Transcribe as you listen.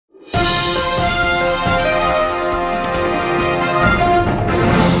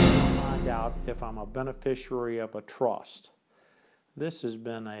if I'm a beneficiary of a trust. This has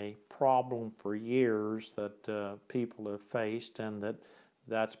been a problem for years that people have faced, and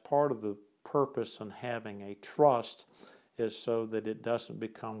that's part of the purpose in having a trust is so that it doesn't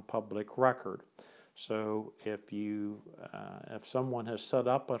become public record. So if someone has set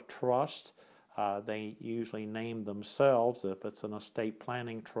up a trust, they usually name themselves if it's an estate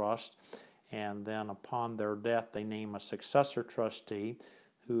planning trust, and then upon their death they name a successor trustee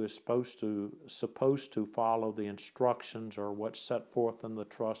who is supposed to follow the instructions or what's set forth in the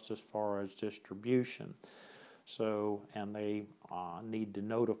trust as far as distribution. So, and they need to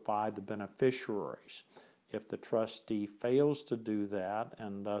notify the beneficiaries. If the trustee fails to do that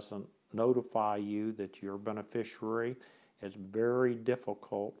and doesn't notify you that you're a beneficiary, it's very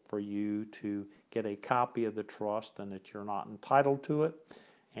difficult for you to get a copy of the trust, and that you're not entitled to it,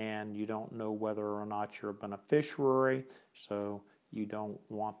 and you don't know whether or not you're a beneficiary, so you don't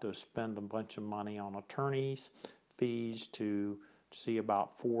want to spend a bunch of money on attorney's fees to see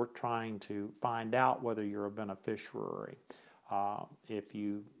about trying to find out whether you're a beneficiary. So if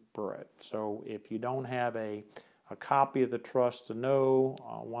you don't have a copy of the trust to know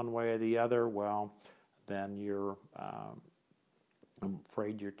one way or the other, well, then I'm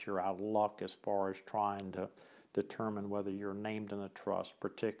afraid you're out of luck as far as trying to determine whether you're named in the trust,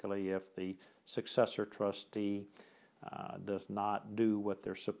 particularly if the successor trustee does not do what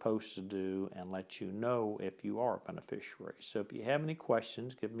they're supposed to do and let you know if you are a beneficiary. So if you have any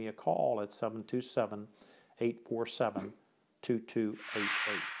questions, give me a call at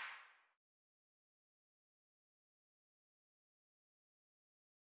 727-847-2288.